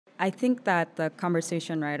I think that the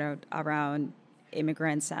conversation around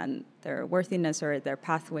immigrants and their worthiness or their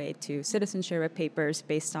pathway to citizenship with papers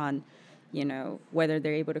based on, whether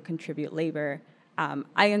they're able to contribute labor.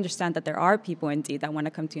 I understand that there are people indeed that want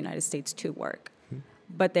to come to the United States to work,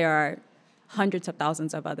 but there are hundreds of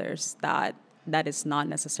thousands of others that is not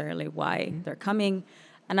necessarily why they're coming.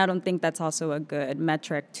 And I don't think that's also a good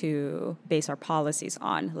metric to base our policies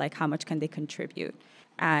on, like how much can they contribute.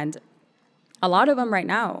 And a lot of them right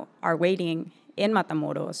now are waiting in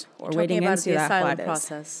Matamoros or waiting in Ciudad Juarez. Asylum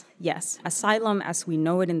process. Yes, asylum as we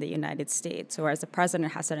know it in the United States, or as the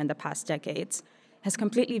president has said in the past decades, has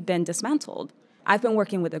completely been dismantled. I've been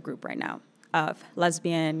working with a group right now of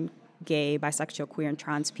lesbian, gay, bisexual, queer, and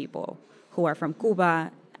trans people who are from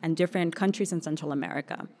Cuba and different countries in Central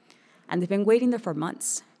America. And they've been waiting there for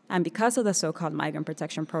months. And because of the so-called migrant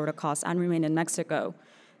protection protocols and remain in Mexico,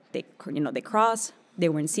 they crossed. They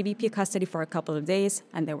were in CBP custody for a couple of days,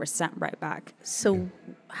 and they were sent right back. So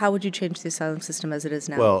how would you change the asylum system as it is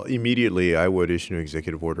now? Well, immediately I would issue an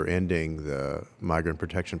executive order ending the migrant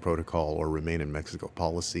protection protocol or remain in Mexico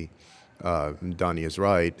policy. Donnie is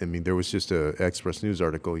right. I mean, there was just an Express News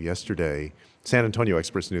article yesterday, San Antonio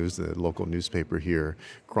Express News, the local newspaper here,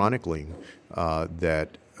 chronicling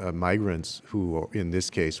that migrants who, in this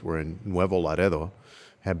case, were in Nuevo Laredo,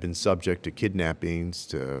 have been subject to kidnappings,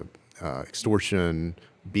 to extortion,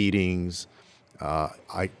 beatings.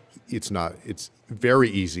 It's very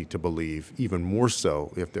easy to believe, even more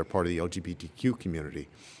so if they're part of the LGBTQ community,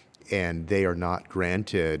 and they are not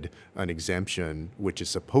granted an exemption which is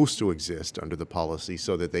supposed to exist under the policy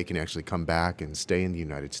so that they can actually come back and stay in the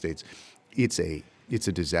United States. It's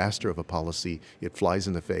a disaster of a policy. It flies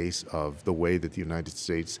in the face of the way that the United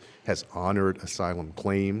States has honored asylum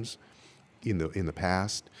claims in the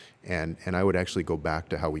past, and I would actually go back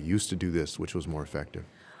to how we used to do this, which was more effective.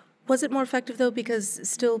 Was it more effective, though, because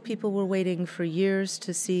still people were waiting for years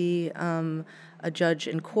to see a judge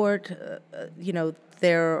in court?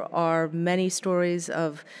 There are many stories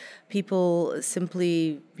of people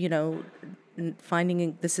simply,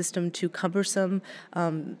 finding the system too cumbersome,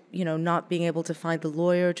 not being able to find the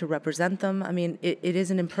lawyer to represent them. I mean, it is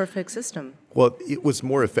an imperfect system. Well, it was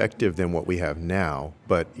more effective than what we have now,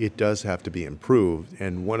 but it does have to be improved.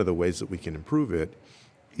 And one of the ways that we can improve it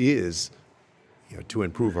is to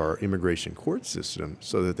improve our immigration court system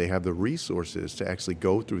so that they have the resources to actually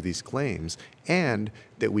go through these claims, and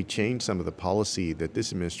that we change some of the policy that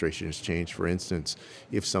this administration has changed. For instance,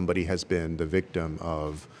 if somebody has been the victim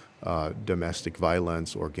of domestic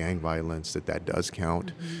violence or gang violence, that does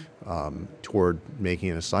count toward making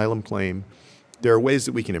an asylum claim. There are ways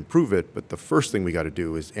that we can improve it, but the first thing we got to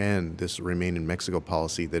do is end this Remain in Mexico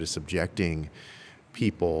policy that is subjecting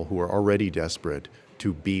people who are already desperate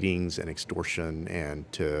to beatings and extortion,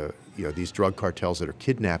 and to these drug cartels that are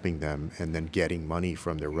kidnapping them and then getting money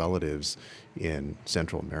from their relatives in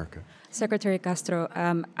Central America. Secretary Castro,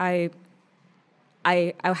 I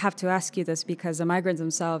have to ask you this because the migrants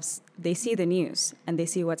themselves, they see the news and they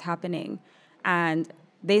see what's happening. And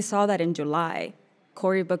they saw that in July,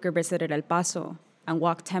 Cory Booker visited El Paso and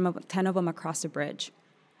walked 10 of them across the bridge.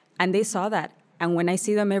 And they saw that. And when I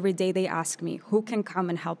see them every day, they ask me, who can come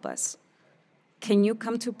and help us? Can you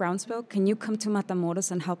come to Brownsville? Can you come to Matamoros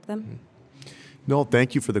and help them? No,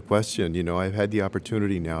 thank you for the question. I've had the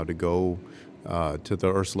opportunity now to go to the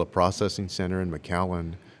Ursula Processing Center in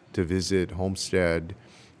McAllen, to visit Homestead,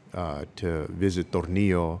 to visit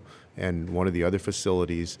Tornillo, and one of the other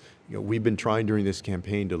facilities. We've been trying during this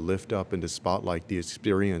campaign to lift up and to spotlight the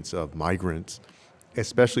experience of migrants,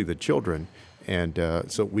 especially the children. And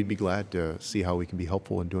so we'd be glad to see how we can be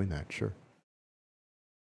helpful in doing that, sure.